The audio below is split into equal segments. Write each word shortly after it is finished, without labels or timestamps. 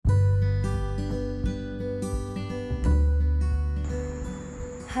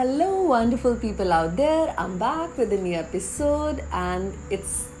Hello, wonderful people out there. I'm back with a new episode, and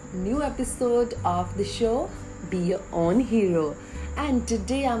it's new episode of the show Be Your Own Hero. And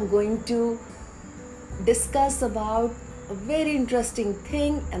today I'm going to discuss about a very interesting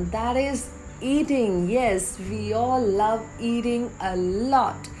thing, and that is eating. Yes, we all love eating a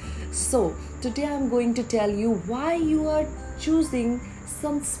lot. So today I'm going to tell you why you are choosing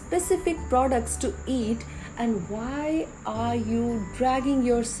some specific products to eat, and why are you dragging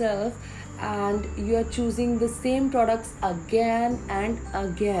yourself and you are choosing the same products again and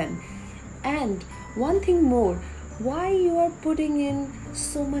again. And one thing more, why you are putting in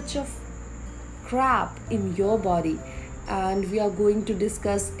so much of crap in your body. And we are going to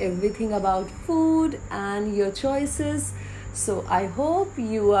discuss everything about food and your choices. So I hope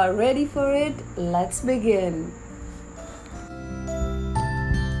you are ready for it. Let's begin.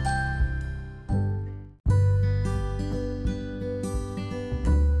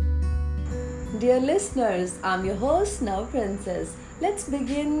 Dear listeners, I'm your host Now Princess. Let's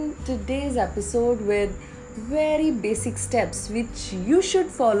begin today's episode with very basic steps which you should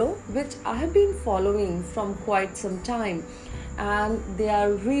follow, which I have been following from quite some time, and they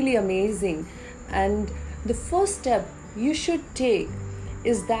are really amazing. And the first step you should take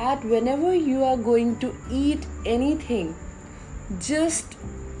is that whenever you are going to eat anything, just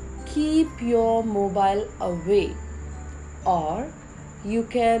keep your mobile away, or you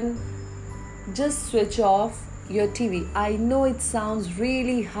can just switch off your TV. I know it sounds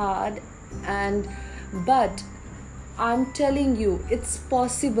really hard, and but I'm telling you, it's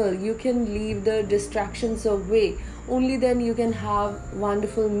possible. You can leave the distractions away. Only then you can have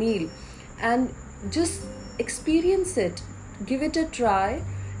wonderful meal, and just experience it. Give it a try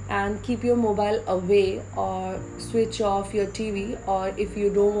and keep your mobile away, or switch off your TV, or if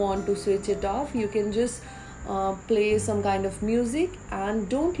you don't want to switch it off, you can just play some kind of music and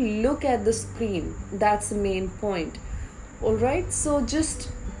don't look at the screen. That's the main point. Alright, so just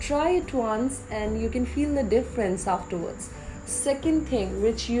try it once and you can feel the difference afterwards. Second thing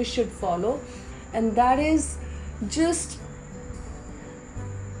which you should follow, and that is just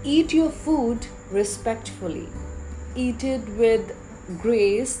eat your food respectfully. Eat it with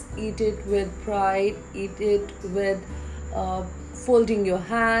grace, eat it with pride, eat it with folding your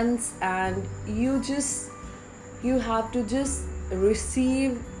hands, and you have to just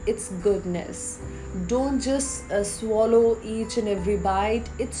receive its goodness. Don't just swallow each and every bite.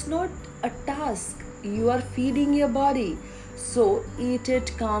 It's not a task. You are feeding your body. So eat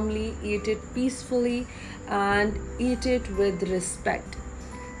it calmly, eat it peacefully, and eat it with respect.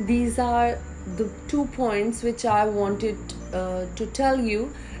 These are the 2 points which I wanted to tell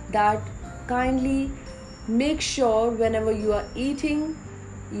you, that kindly make sure whenever you are eating,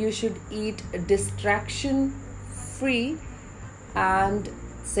 you should eat distraction free. And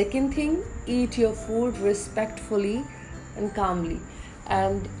second thing, eat your food respectfully and calmly.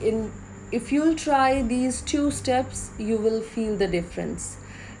 And if you'll try these 2 steps, you will feel the difference.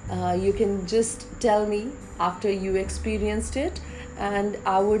 You can just tell me after you experienced it, and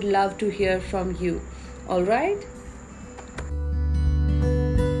I would love to hear from you. All right,